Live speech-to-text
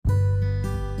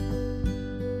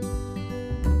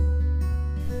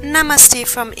Namaste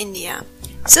from India.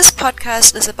 This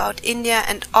podcast is about India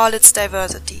and all its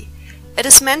diversity. It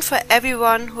is meant for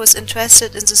everyone who is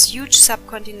interested in this huge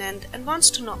subcontinent and wants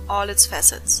to know all its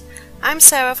facets. I'm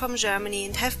Sarah from Germany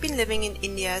and have been living in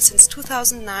India since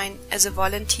 2009 as a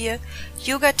volunteer,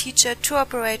 yoga teacher, tour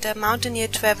operator, mountaineer,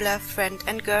 traveler, friend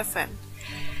and girlfriend.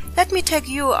 Let me take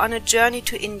you on a journey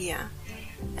to India.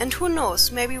 And who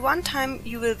knows, maybe one time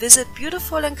you will visit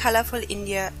beautiful and colorful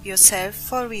India yourself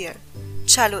for real.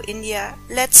 Chalo India,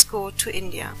 let's go to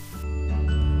India.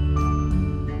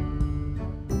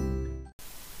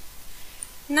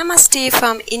 Namaste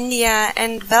from India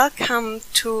and welcome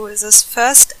to this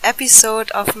first episode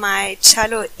of my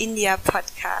Chalo India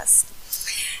podcast.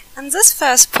 In this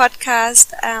first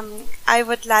podcast, I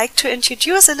would like to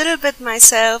introduce a little bit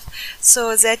myself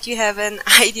so that you have an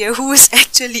idea who is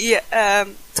actually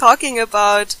talking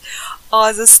about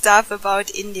all the stuff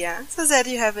about India, so that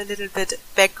you have a little bit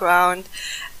background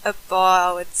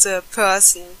about the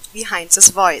person behind this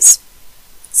voice.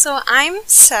 So I'm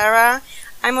Sarah.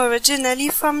 I'm originally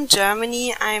from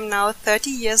Germany. I'm now 30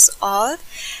 years old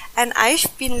and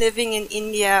I've been living in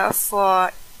India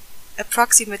for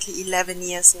approximately 11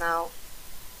 years now.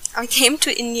 I came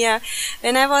to India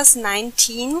when I was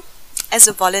 19 as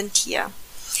a volunteer.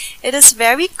 It is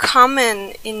very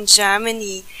common in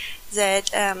Germany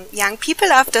that young people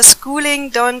after schooling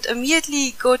don't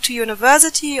immediately go to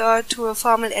university or to a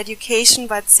formal education,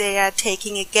 but they are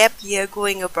taking a gap year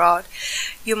going abroad.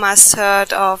 You must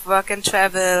heard of work and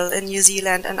travel in New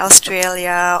Zealand and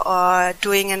Australia or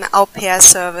doing an au pair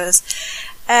service.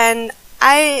 And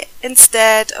I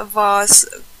instead was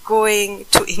going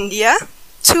to India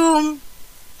to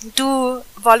do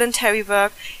voluntary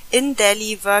work in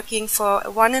Delhi, working for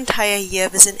one entire year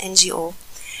with an NGO.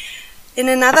 In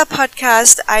another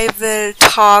podcast, I will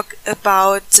talk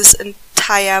about this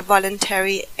entire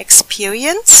voluntary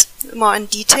experience more in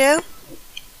detail.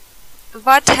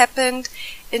 What happened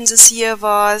in this year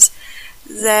was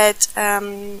that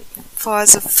for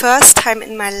the first time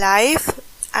in my life,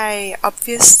 I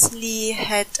obviously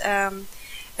had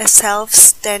a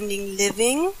self-standing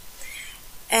living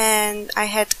and I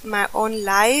had my own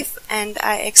life and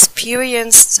I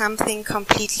experienced something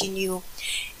completely new.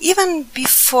 Even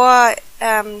before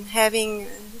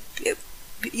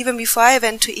even before I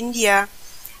went to India,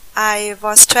 I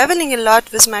was traveling a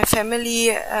lot with my family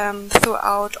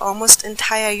throughout almost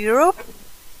entire Europe.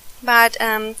 But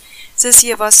this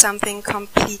year was something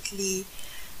completely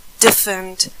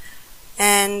different.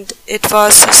 And it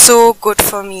was so good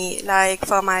for me, like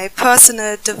for my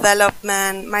personal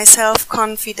development, my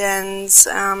self-confidence,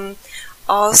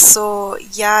 also,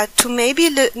 to maybe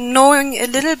knowing a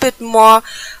little bit more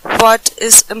what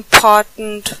is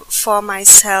important for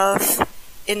myself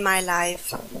in my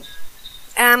life.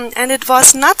 And it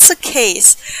was not the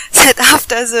case that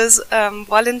after this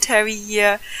voluntary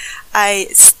year I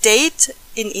stayed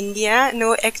in India.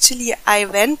 No, actually I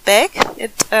went back.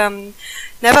 It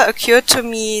never occurred to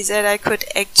me that I could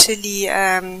actually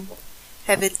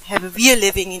have a real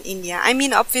living in India. I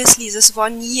mean, obviously this a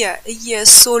year is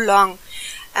so long.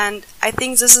 And I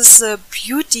think this is the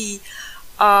beauty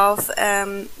of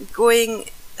going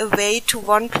away to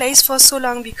one place for so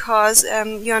long, because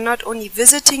you're not only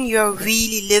visiting, you're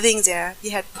really living there. We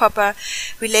had proper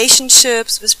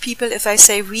relationships with people. If I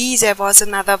say we, there was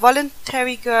another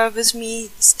voluntary girl with me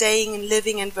staying and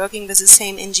living and working with the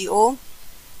same NGO.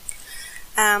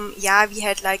 We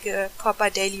had like a proper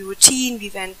daily routine. We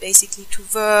went basically to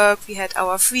work. We had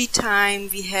our free time.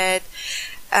 We had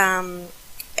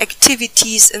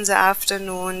activities in the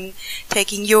afternoon,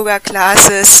 taking yoga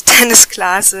classes, tennis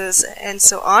classes, and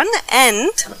so on.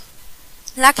 And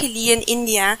luckily in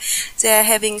India, they're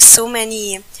having so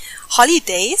many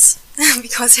holidays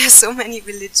because there's so many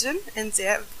religion and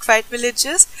they're quite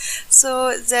religious.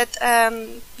 So that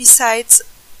besides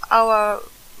our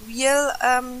real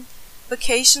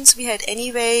vacations we had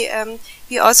anyway,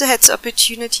 we also had the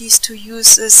opportunities to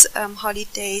use these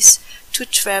holidays to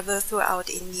travel throughout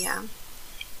India.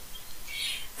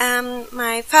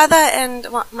 My father and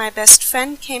my best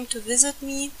friend came to visit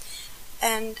me,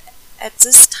 and at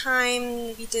this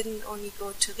time we didn't only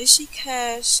go to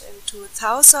Rishikesh and to the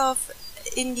south of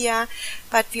India,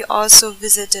 but we also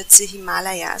visited the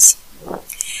Himalayas.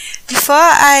 Before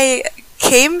I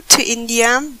came to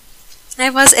India, I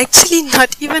was actually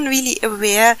not even really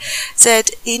aware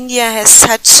that India has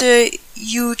such a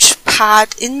huge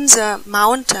part in the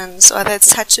mountains, or that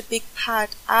such a big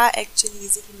part are actually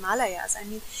the Himalayas. I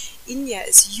mean, India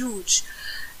is huge,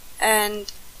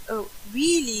 and a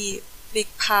really big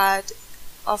part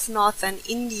of northern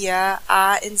India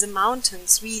are in the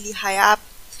mountains, really high up,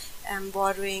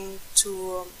 bordering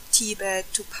to Tibet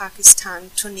to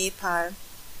Pakistan to Nepal.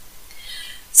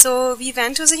 So we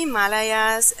went to the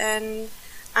Himalayas, and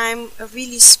I'm a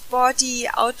really sporty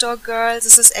outdoor girl.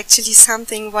 This is actually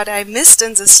something what I missed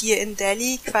in this year in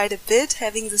Delhi quite a bit,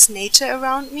 having this nature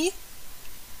around me.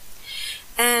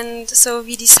 And so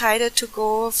we decided to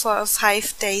go for a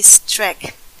 5 days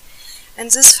trek.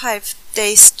 And this 5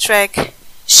 days trek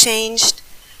changed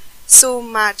so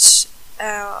much.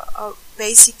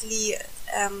 Basically,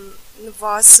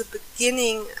 was the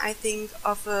beginning, I think,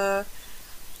 of a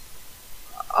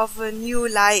new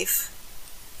life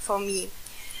for me,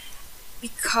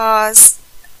 because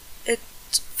it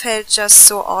felt just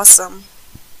so awesome.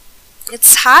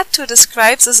 It's hard to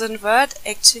describe this in words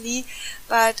actually,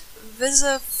 but with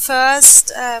the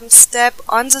first step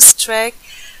on this trek,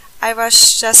 I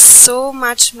was just so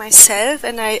much myself,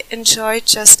 and I enjoyed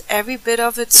just every bit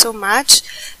of it so much,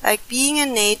 like being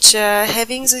in nature,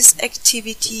 having this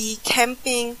activity,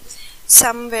 camping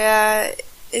somewhere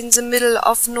in the middle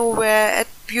of nowhere at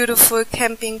beautiful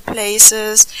camping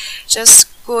places, just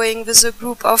going with a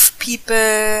group of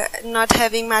people, not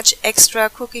having much extra,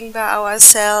 cooking by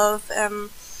ourselves,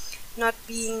 not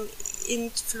being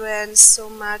influenced so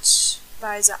much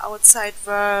by the outside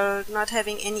world, not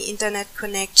having any internet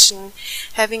connection,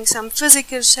 having some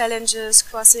physical challenges,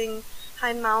 crossing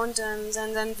high mountains,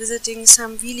 and then visiting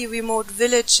some really remote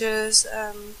villages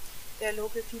where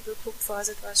local people cook for us.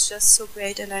 It was just so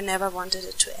great, and I never wanted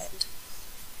it to end.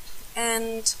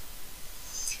 And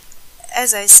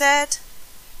as I said,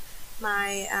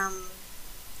 my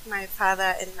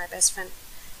father and my best friend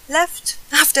left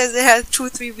after their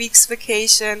 2-3 weeks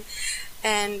vacation,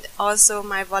 and also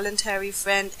my voluntary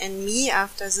friend and me,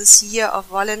 after this year of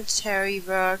voluntary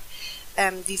work,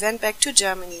 we went back to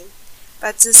Germany.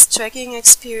 But this trekking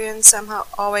experience somehow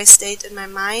always stayed in my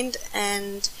mind,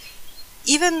 and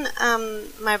even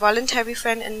my voluntary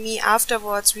friend and me,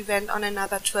 afterwards we went on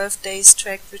another 12 days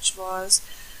trek, which was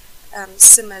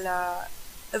similar,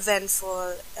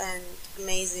 eventful and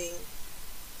amazing,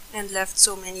 and left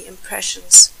so many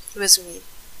impressions with me.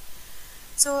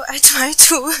 So I tried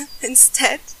to,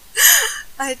 instead,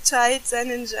 I tried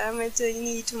then in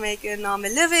Germany to make a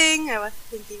normal living. I was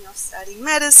thinking of studying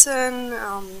medicine.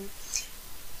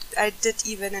 I did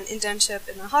even an internship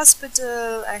in a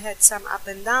hospital. I had some up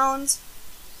and downs.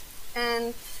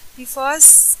 And before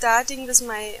starting with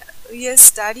my real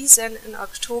studies then in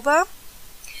October,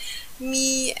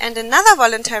 me and another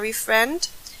voluntary friend,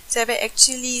 there were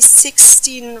actually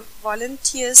 16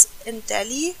 volunteers in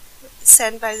Delhi,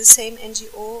 sent by the same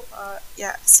NGO,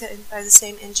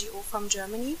 from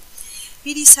Germany.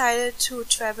 We decided to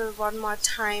travel one more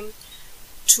time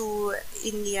to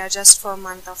India just for a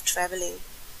month of traveling.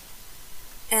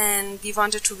 And we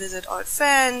wanted to visit old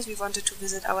friends, we wanted to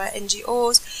visit our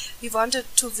NGOs, we wanted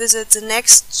to visit the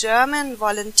next German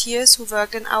volunteers who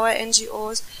worked in our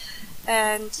NGOs,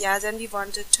 and then we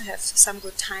wanted to have some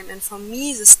good time. And for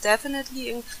me, this definitely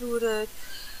included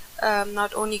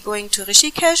not only going to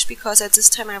Rishikesh, because at this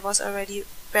time I was already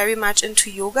very much into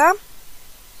yoga,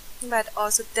 but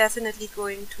also definitely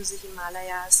going to the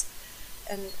Himalayas.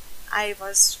 And I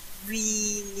was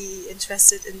really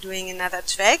interested in doing another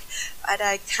trek, but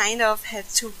I kind of had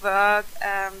to work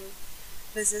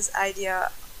with this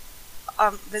idea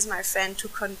with my friend to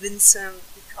convince him,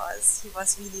 because he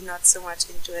was really not so much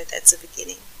into it at the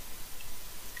beginning.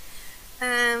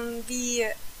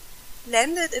 We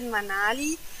landed in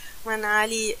Manali.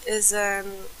 Manali is a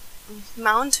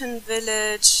mountain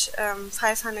village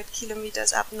 500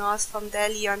 kilometers up north from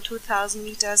Delhi, on 2,000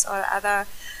 meters.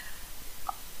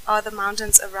 All the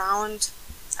mountains around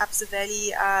up the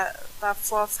valley are about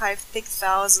 4,000, 5,000,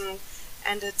 6,000,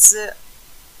 and it's an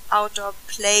outdoor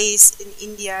place in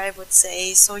India, I would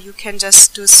say, so you can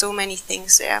just do so many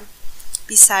things there,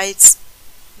 besides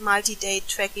multi-day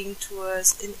trekking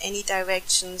tours in any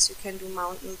directions. You can do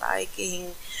mountain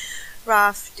biking,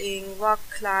 rafting, rock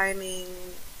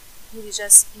climbing, you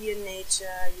just be in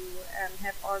nature, you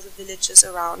have all the villages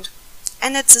around.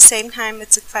 And at the same time,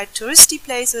 it's a quite touristy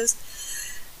place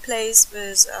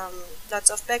with lots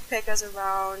of backpackers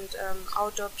around,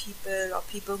 outdoor people, or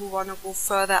people who want to go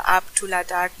further up to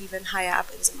Ladakh, even higher up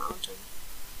in the mountain.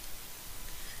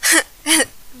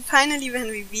 Finally, when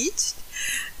we reached,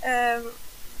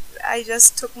 I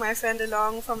just took my friend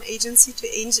along from agency to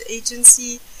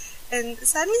agency, and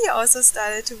suddenly I also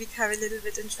started to become a little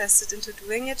bit interested into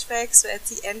doing a trek. So at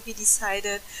the end we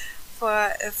decided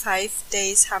for a 5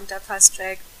 days Hamta Pass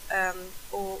trek,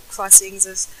 or crossing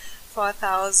this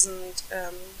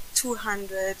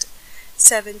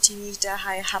 4,270 meter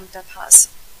high Hamta Pass.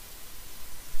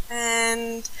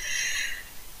 And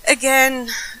again,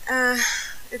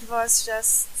 it was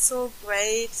just so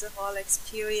great, the whole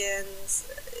experience.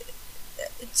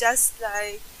 It just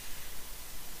like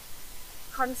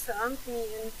confirmed me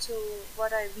into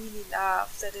what I really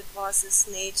love, that it was this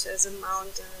nature, the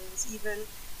mountains, even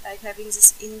like having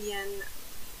this Indian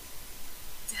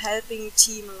helping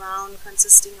team around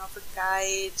consisting of a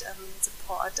guide,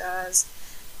 supporters,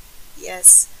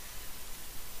 yes,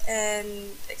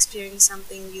 and experiencing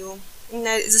something new. And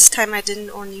this time I didn't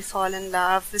only fall in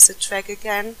love with the trek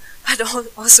again, but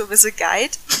also with a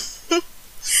guide.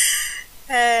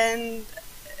 And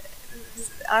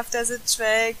after the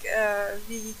trek,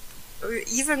 we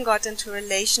even got into a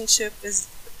relationship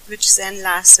which then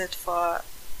lasted for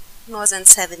more than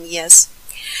 7 years.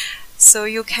 So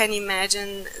you can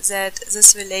imagine that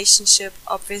this relationship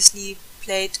obviously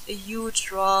played a huge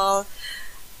role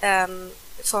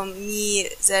for me,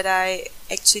 that I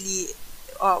actually,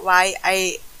 or why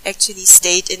I actually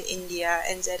stayed in India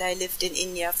and that I lived in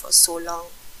India for so long.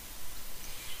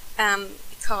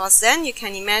 Because then you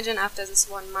can imagine, after this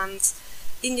 1 month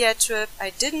India trip,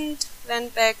 I didn't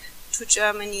went back to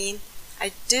Germany.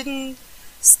 I didn't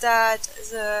start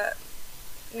the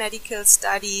medical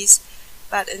studies,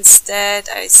 but instead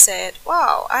I said,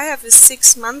 wow, I have a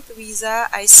 6-month visa,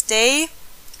 I stay,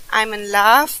 I'm in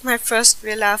love, my first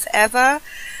real love ever.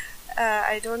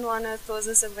 I don't want to throw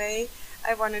this away.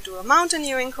 I want to do a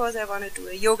mountaineering course, I want to do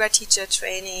a yoga teacher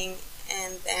training,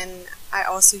 and then I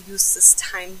also use this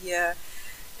time here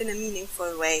in a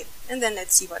meaningful way. And then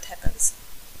let's see what happens.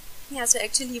 Yeah, so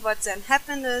actually what then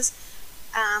happened is,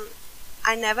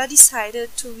 I never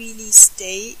decided to really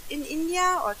stay in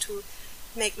India or to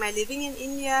make my living in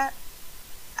India.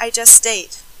 I just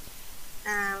stayed.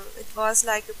 It was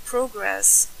like a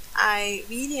progress. I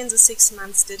really, in the 6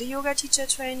 months, did a yoga teacher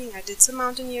training, I did some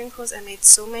mountaineering course, I made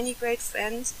so many great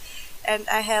friends, and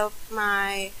I helped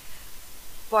my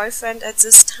boyfriend at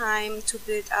this time to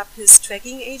build up his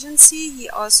trekking agency. He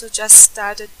also just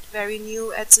started very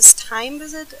new at this time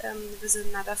with it, with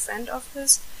another friend of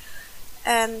his.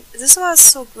 And this was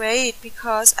so great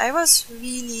because I was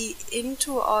really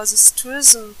into all this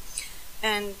tourism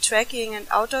and trekking and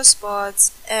outdoor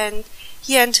sports, and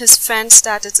he and his friends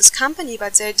started this company,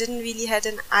 but they didn't really had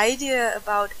an idea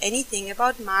about anything,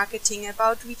 about marketing,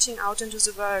 about reaching out into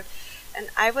the world. And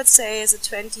I would say, as a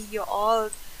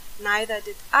 20-year-old, neither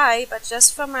did I, but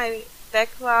just from my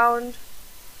background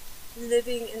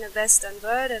living in a Western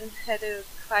world and had a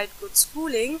quite good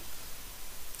schooling,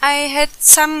 I had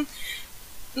some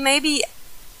maybe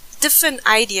different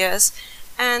ideas.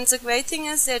 And the great thing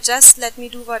is, they just let me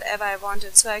do whatever I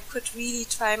wanted, so I could really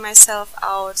try myself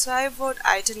out. So I wrote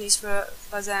itineraries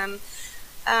for them.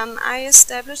 I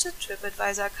established a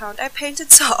TripAdvisor account. I painted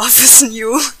the office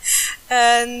new.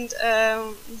 And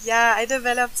yeah, I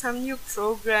developed some new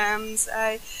programs.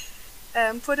 I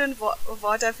put in a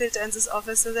water filter in this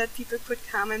office so that people could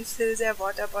come and fill their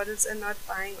water bottles and not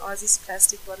buying all these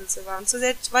plastic bottles around. So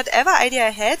that whatever idea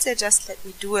I had, they just let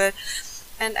me do it.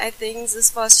 And I think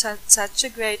this was such a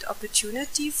great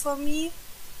opportunity for me,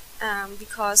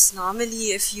 because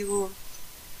normally if you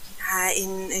are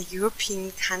in a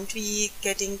European country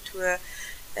getting to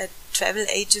a travel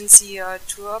agency or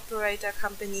tour operator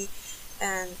company,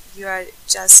 and you are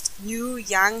just new,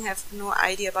 young, have no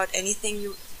idea about anything,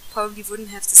 you probably wouldn't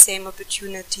have the same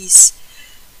opportunities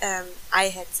I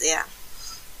had there.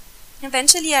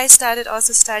 Eventually I started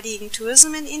also studying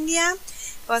tourism in India.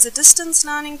 It was a distance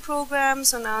learning program,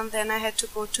 so now and then I had to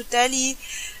go to Delhi,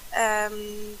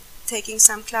 taking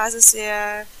some classes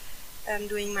there,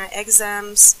 doing my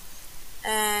exams,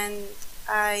 and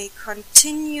I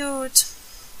continued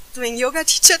doing yoga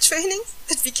teacher training.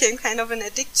 It became kind of an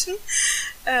addiction.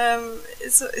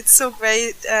 It's so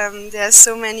great. There are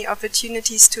so many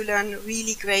opportunities to learn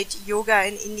really great yoga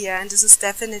in India, and this is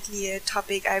definitely a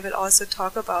topic I will also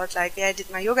talk about, like where I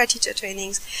did my yoga teacher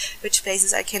trainings, which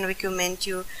places I can recommend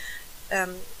you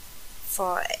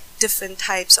for different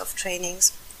types of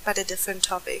trainings, but a different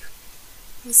topic.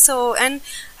 So, and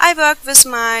I worked with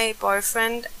my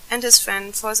boyfriend and his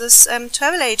friend for this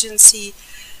travel agency,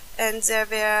 and there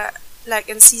were, like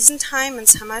in season time, in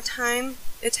summertime,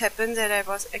 it happened that I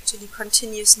was actually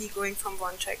continuously going from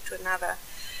one track to another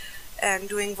and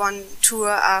doing one tour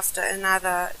after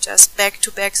another, just back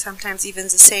to back, sometimes even the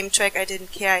same track. I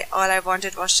didn't care. All I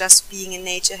wanted was just being in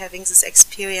nature, having this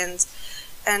experience.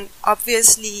 And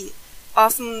obviously,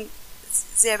 often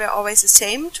there were always the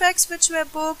same tracks which were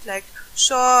booked, like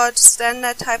short,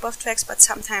 standard type of tracks, but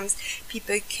sometimes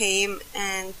people came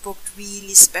and booked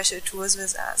really special tours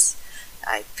with us.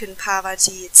 Like Pin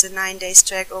Parvati, it's a 9-day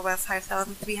trek over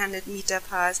 5,300 meter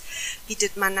pass. We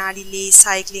did Manali Leh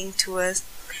cycling tours.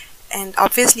 And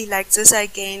obviously like this I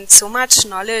gained so much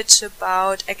knowledge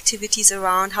about activities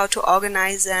around, how to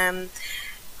organize them,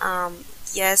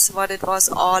 what it was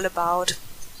all about.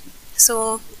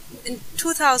 So in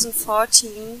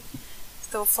 2014,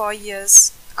 so 4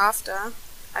 years after,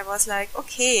 I was like,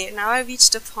 okay, now I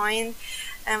reached a point,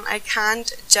 I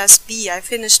can't just be. I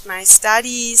finished my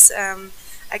studies,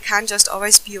 I can't just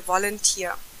always be a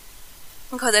volunteer.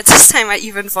 Because at this time I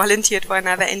even volunteered for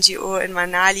another NGO in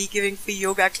Manali, giving free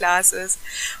yoga classes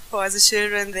for the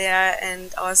children there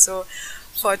and also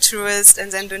for tourists,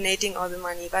 and then donating all the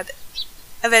money. But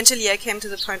eventually I came to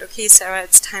the point, okay, Sarah,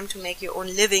 it's time to make your own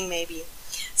living maybe.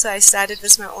 So I started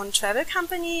with my own travel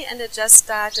company, and it just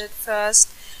started first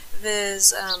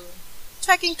with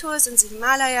trekking tours in the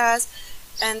Himalayas,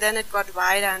 and then it got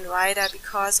wider and wider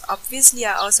because obviously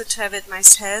I also traveled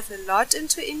myself a lot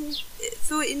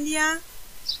through India,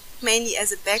 mainly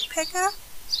as a backpacker.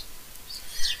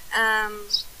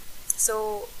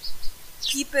 So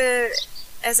people,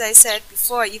 as I said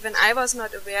before, even I was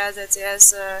not aware that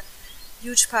there's a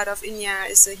huge part of India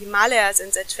is the Himalayas,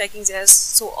 and that trekking there is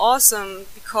so awesome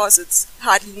because it's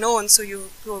hardly known. So you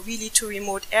go really to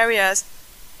remote areas,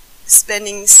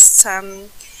 spending some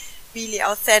really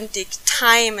authentic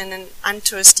time in an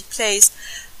untouristy place.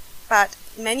 But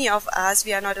many of us,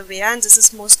 we are not aware, and this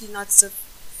is mostly not the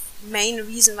main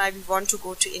reason why we want to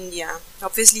go to India.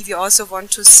 Obviously we also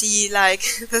want to see like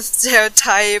the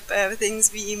stereotype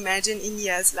things we imagine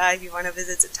India is like. We want to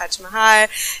visit the Taj Mahal,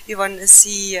 we want to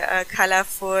see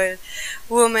colorful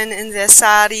women in their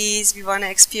saris, we want to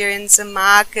experience the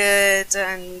market,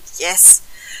 and yes.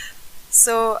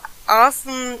 So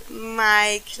often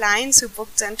my clients who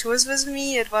booked their tours with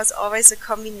me, it was always a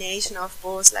combination of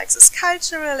both, like this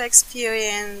cultural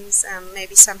experience,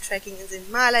 maybe some trekking in the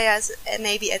Himalayas, and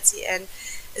maybe at the end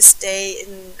a stay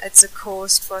at the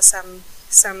coast for some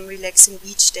relaxing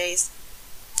beach days.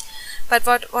 But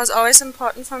what was always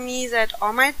important for me, that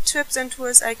all my trips and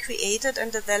tours I created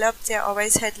and developed, they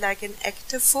always had like an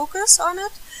active focus on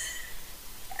it.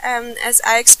 As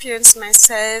I experienced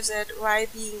myself, that while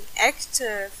being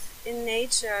active in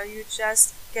nature, you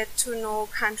just get to know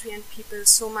country and people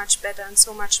so much better and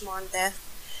so much more in depth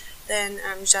than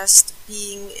just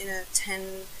being in a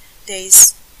 10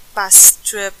 days bus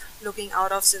trip looking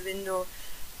out of the window.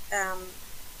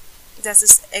 This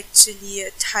is actually a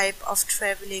type of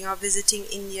traveling or visiting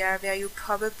India where you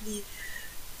probably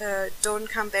don't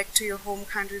come back to your home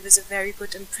country with a very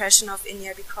good impression of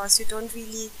India, because you don't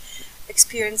really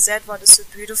experience that what is so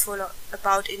beautiful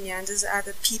about India. And these are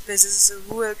the people, this is a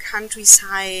rural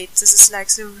countryside, this is like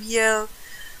the real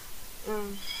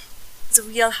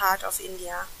heart of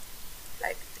India,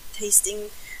 like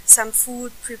tasting some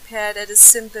food prepared that is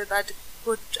simple but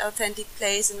good authentic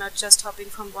place, and not just hopping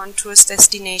from one tourist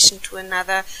destination to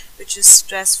another, which is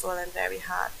stressful and very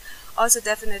hard. Also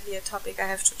definitely a topic I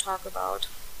have to talk about,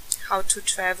 how to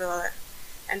travel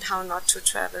and how not to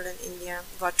travel in India,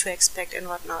 what to expect and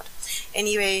what not.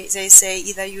 Anyway, they say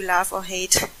either you love or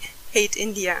hate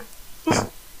India.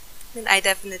 And I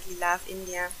definitely love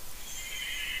India.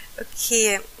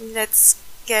 Okay, let's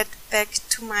get back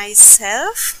to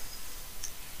myself.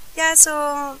 Yeah,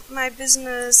 so my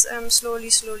business slowly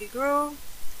grew.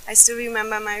 I still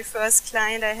remember my first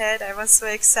client I had. I was so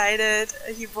excited.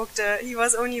 He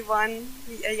was only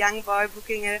a young boy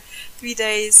booking a 3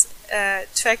 days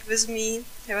trek with me.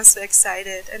 I was so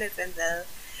excited, and it went well.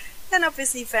 Then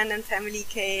obviously friends and family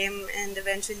came, and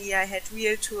eventually I had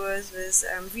real tours with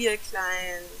real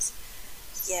clients.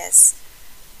 Yes.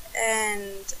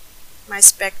 And my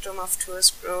spectrum of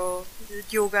tours grew.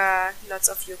 Yoga, lots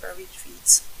of yoga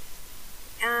retreats.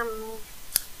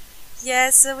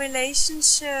 Yes, the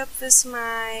relationship with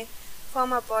my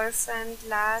former boyfriend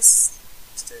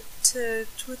lasted till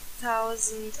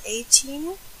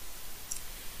 2018.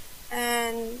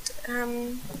 And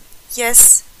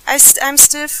yes, I'm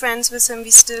still friends with him.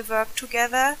 We still work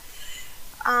together.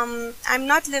 I'm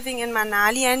not living in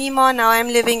Manali anymore. Now I'm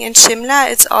living in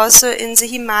Shimla. It's also in the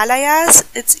Himalayas.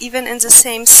 It's even in the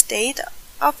same state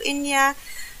of India,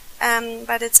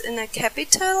 but it's in a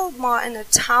capital, more in a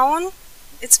town.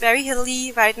 It's very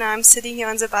hilly. Right now I'm sitting here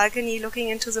on the balcony looking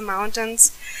into the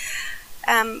mountains,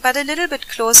 but a little bit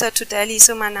closer to Delhi.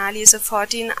 So Manali is a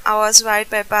 14 hours ride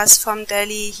by bus from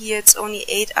Delhi. Here it's only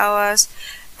 8 hours.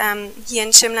 Here in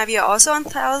Shimla we are also on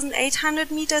 1,800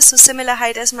 meters, so similar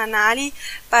height as Manali,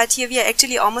 but here we are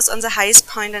actually almost on the highest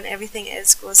point and everything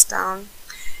else goes down.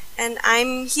 And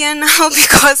I'm here now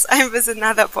because I'm with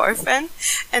another boyfriend,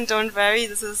 and don't worry,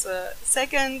 this is the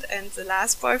second and the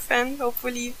last boyfriend,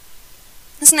 hopefully.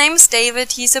 His name is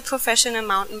David. He's a professional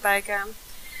mountain biker.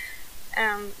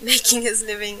 making his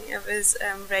living with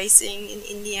racing in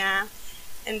India.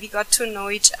 And we got to know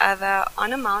each other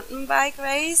on a mountain bike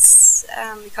race,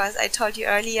 because I told you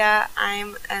earlier,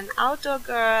 I'm an outdoor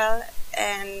girl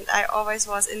and I always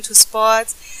was into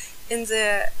sports. In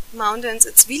the mountains,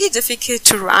 it's really difficult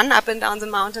to run up and down the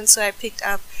mountains, so I picked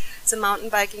up the mountain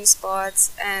biking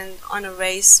sports, and on a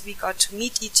race we got to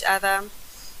meet each other.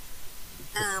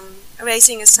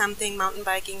 Racing is something, mountain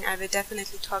biking, I will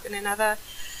definitely talk in another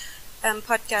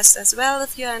podcast as well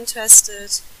if you're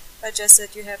interested, but just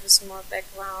that you have a small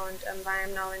background why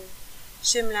I'm now in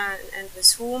Shimla and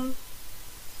with whom.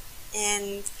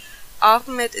 And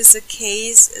often it is the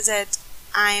case that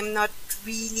I'm not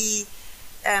really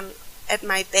at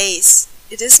my base.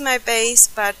 It is my base,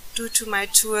 but due to my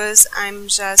tours, I'm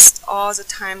just all the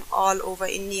time all over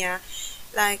India.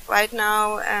 Like right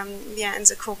now, we are in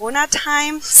the Corona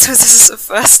time, so this is the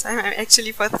first time I'm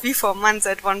actually for 3-4 months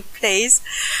at one place.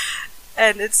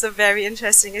 And it's a very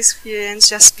interesting experience.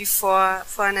 Just before,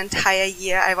 for an entire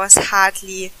year, I was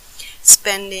hardly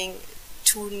spending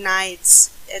 2 nights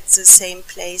at the same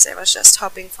place. I was just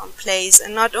hopping from place,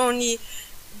 and not only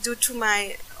due to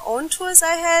my own tours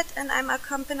I had and I'm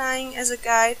accompanying as a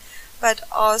guide, but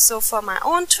also for my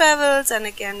own travels and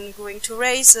again going to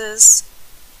races.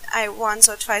 I once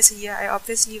or twice a year I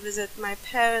obviously visit my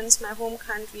parents, my home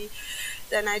country.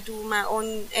 Then I do my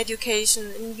own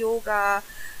education in yoga.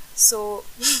 So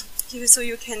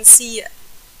you can see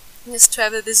this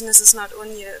travel business is not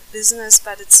only a business,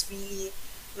 but it's really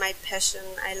my passion.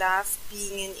 I love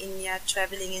being in India,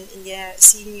 traveling in India,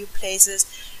 seeing new places,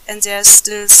 and there are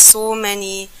still so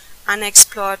many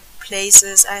unexplored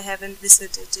places I haven't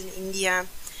visited in India,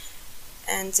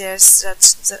 and there's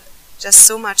just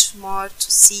so much more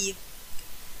to see.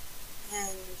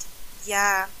 And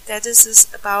yeah, that is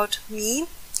about me.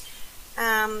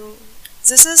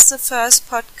 This is the first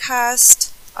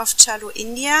podcast of Chalo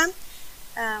India,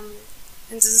 and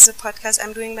this is a podcast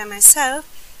I'm doing by myself.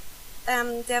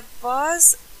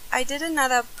 I did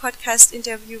another podcast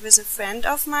interview with a friend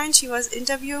of mine. She was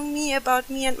interviewing me about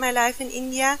me and my life in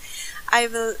India. I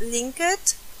will link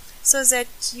it so that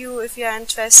you, if you are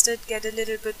interested, get a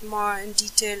little bit more in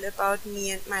detail about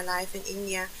me and my life in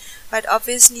India. But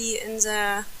obviously in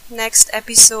the next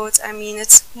episodes, I mean,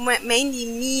 it's mainly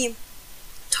me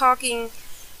talking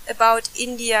about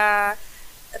India,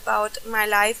 about my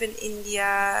life in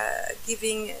India,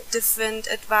 giving different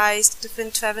advice,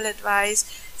 different travel advice.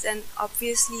 Then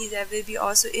obviously there will be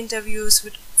also interviews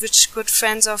with which good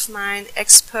friends of mine,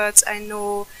 experts I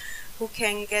know, who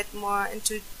can get more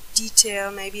into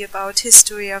detail maybe about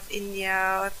history of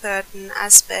India or certain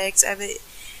aspects. I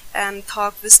will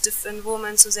talk with different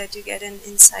women so that you get an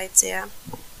insight there.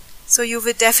 So you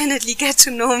will definitely get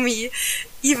to know me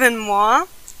even more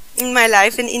in my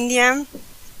life in India.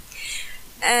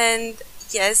 And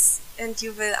yes, and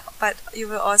you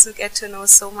will also get to know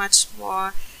so much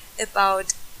more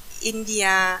about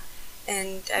India,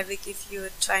 and I will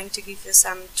trying to give you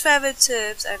some travel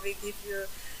tips. I will give you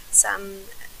some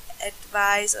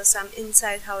advice or some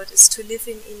insight how it is to live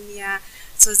in India.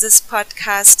 So this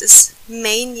podcast is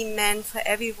mainly meant for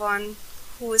everyone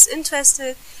who is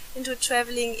interested into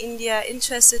traveling India,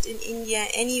 interested in India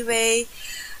anyway,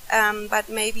 but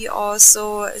maybe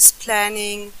also is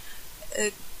planning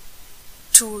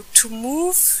to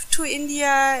move to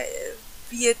India,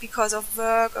 be it because of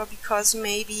work or because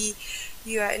maybe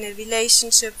you are in a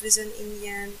relationship with an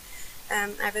Indian.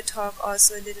 I will talk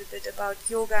also a little bit about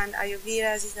yoga and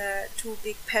Ayurveda. These are 2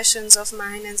 big passions of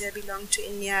mine and they belong to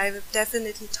India. I will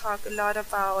definitely talk a lot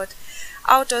about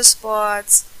outdoor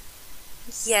sports.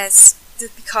 Yes,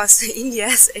 because India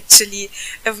is actually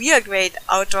a real great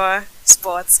outdoor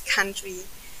sports country.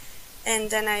 And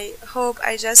then I hope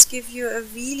I just give you a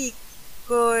really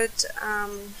good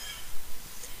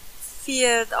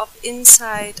field of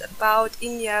insight about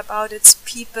India, about its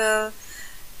people.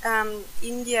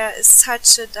 India is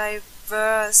such a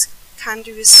diverse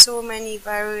country with so many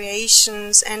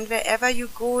variations, and wherever you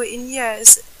go, India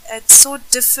is so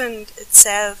different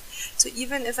itself. So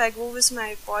even if I go with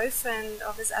my boyfriend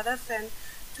or with other friend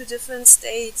to different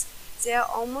states, they are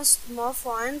almost more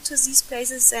foreign to these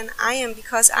places than I am,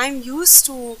 because I'm used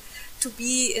to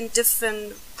be in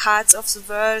different parts of the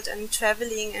world and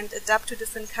traveling and adapt to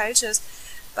different cultures.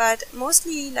 But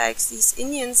mostly like these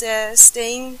Indians, they're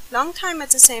staying long time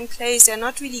at the same place. They're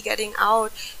not really getting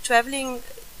out. Traveling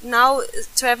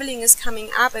is coming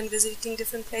up and visiting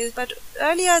different places. But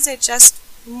earlier they just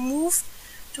moved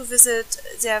to visit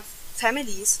their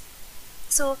families.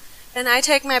 So then I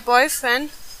take my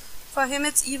boyfriend For him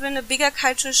it's even a bigger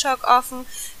cultural shock often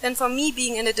than for me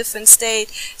being in a different state.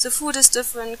 So food is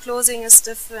different, clothing is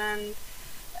different,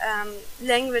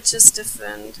 language is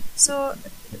different. So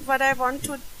what I want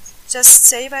to just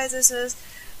say by this is,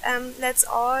 let's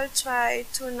all try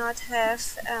to not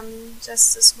have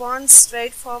just this one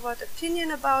straightforward opinion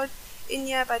about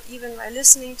India, but even by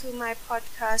listening to my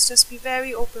podcast, just be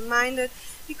very open-minded,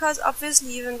 because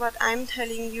obviously even what I'm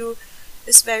telling you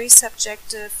is very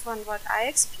subjective from what I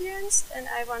experienced, and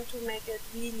I want to make it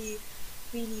really,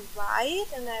 really wide,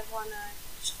 and I want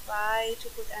to try to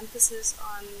put emphasis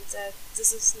on that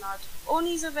this is not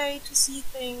only the way to see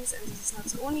things, and this is not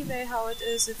the only way how it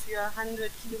is if you're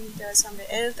 100 kilometers somewhere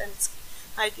else, and it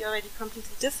might be already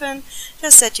completely different.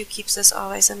 Just that you keep this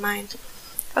always in mind.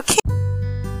 Okay.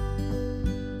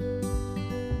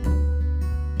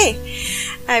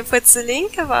 I put the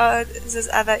link about this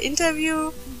other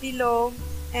interview below,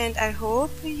 and I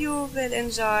hope you will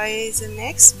enjoy the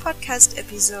next podcast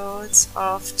episodes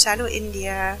of Chalo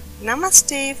India.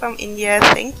 Namaste from India.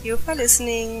 Thank you for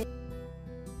listening.